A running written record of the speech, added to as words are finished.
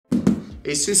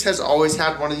ASUS has always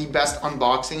had one of the best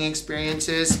unboxing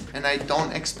experiences, and I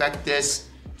don't expect this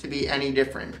to be any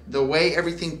different. The way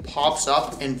everything pops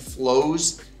up and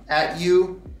flows at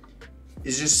you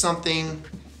is just something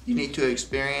you need to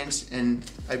experience, and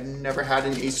I've never had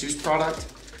an ASUS product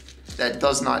that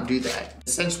does not do that.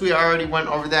 Since we already went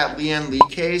over that Lian Li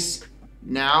case,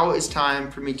 now is time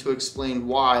for me to explain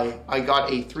why I got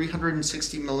a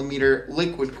 360mm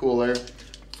liquid cooler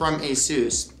from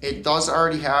ASUS. It does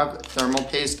already have thermal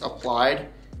paste applied.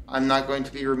 I'm not going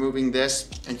to be removing this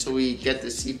until we get the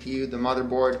CPU, the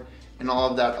motherboard, and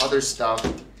all of that other stuff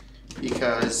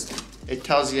because it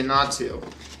tells you not to.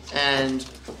 And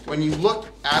when you look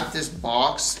at this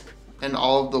box and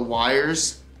all of the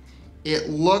wires, it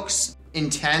looks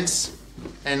intense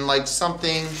and like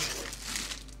something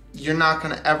you're not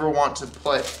gonna ever want to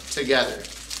put together.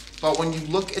 But when you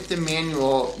look at the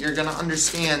manual, you're gonna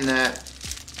understand that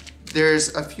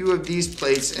there's a few of these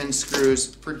plates and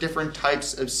screws for different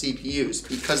types of CPUs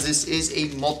because this is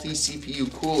a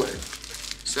multi-CPU cooler.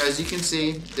 So as you can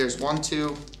see, there's 1,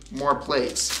 2 more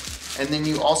plates. And then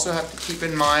you also have to keep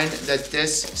in mind that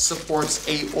this supports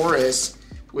AORUS,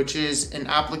 which is an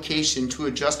application to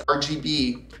adjust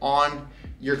RGB on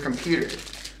your computer.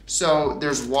 So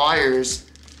there's wires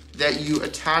that you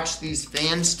attach these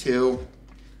fans to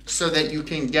so that you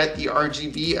can get the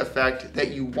RGB effect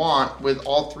that you want with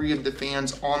all 3 of the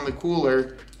fans on the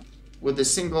cooler with a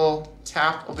single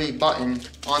tap of a button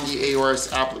on the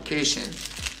AORUS application.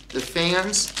 The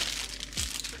fans,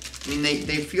 I mean,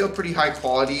 they feel pretty high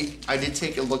quality. I did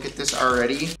take a look at this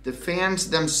already. The fans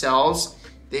themselves,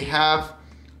 they have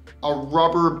a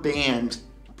rubber band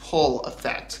pull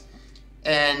effect.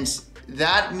 And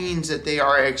that means that they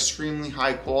are extremely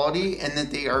high quality and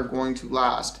that they are going to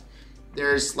last.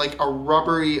 There's like a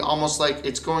rubbery, almost like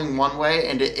it's going one way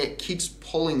and it keeps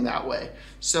pulling that way.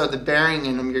 So the bearing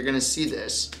in them, you're gonna see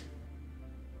this.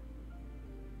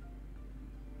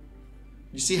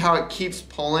 You see how it keeps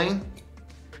pulling?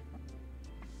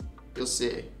 You'll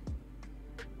see.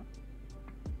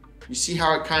 You see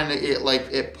how it kind of,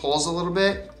 it pulls a little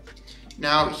bit?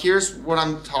 Now here's what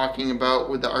I'm talking about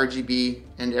with the RGB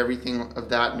and everything of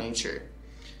that nature.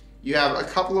 You have a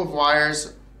couple of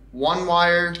wires. One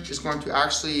wire is going to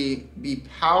actually be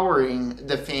powering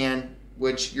the fan,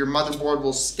 which your motherboard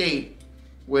will state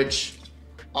which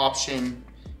option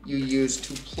you use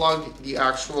to plug the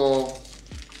actual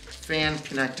fan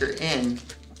connector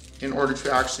in order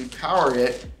to actually power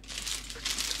it.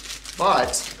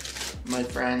 But, my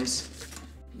friends,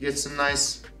 you get some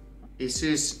nice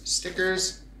ASUS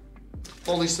stickers.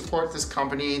 Fully support this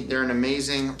company. They're an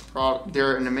amazing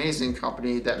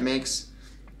company that makes,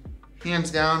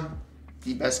 hands down,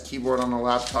 the best keyboard on a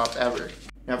laptop ever.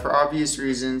 Now for obvious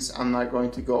reasons, I'm not going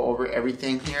to go over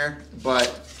everything here,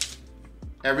 but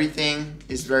everything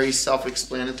is very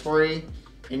self-explanatory.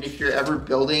 And if you're ever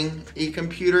building a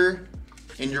computer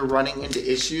and you're running into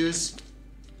issues,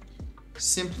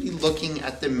 simply looking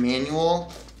at the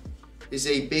manual is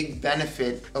a big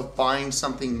benefit of buying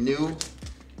something new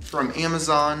from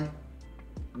Amazon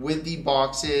with the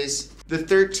boxes. The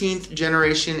 13th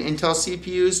generation Intel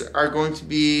CPUs are going to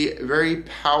be very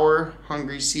power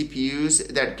hungry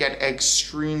CPUs that get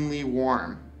extremely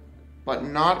warm. But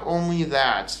not only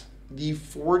that, the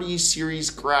 40 series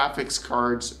graphics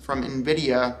cards from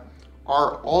NVIDIA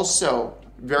are also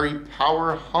very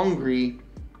power hungry,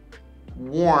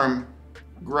 warm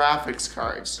graphics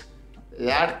cards.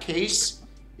 That case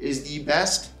is the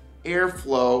best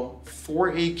airflow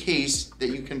for a case that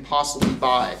you can possibly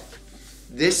buy.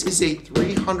 This is a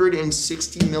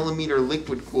 360mm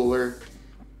liquid cooler,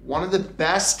 one of the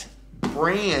best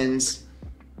brands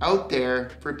out there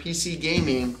for PC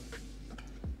gaming,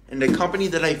 and a company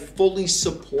that I fully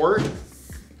support.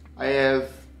 I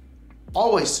have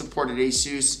always supported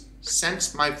ASUS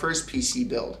since my first PC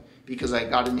build because I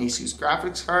got an ASUS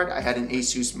graphics card, I had an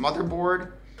ASUS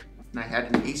motherboard, and I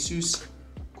had an ASUS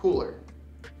cooler.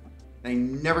 I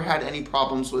never had any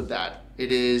problems with that.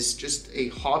 It is just a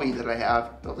hobby that I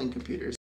have, building computers.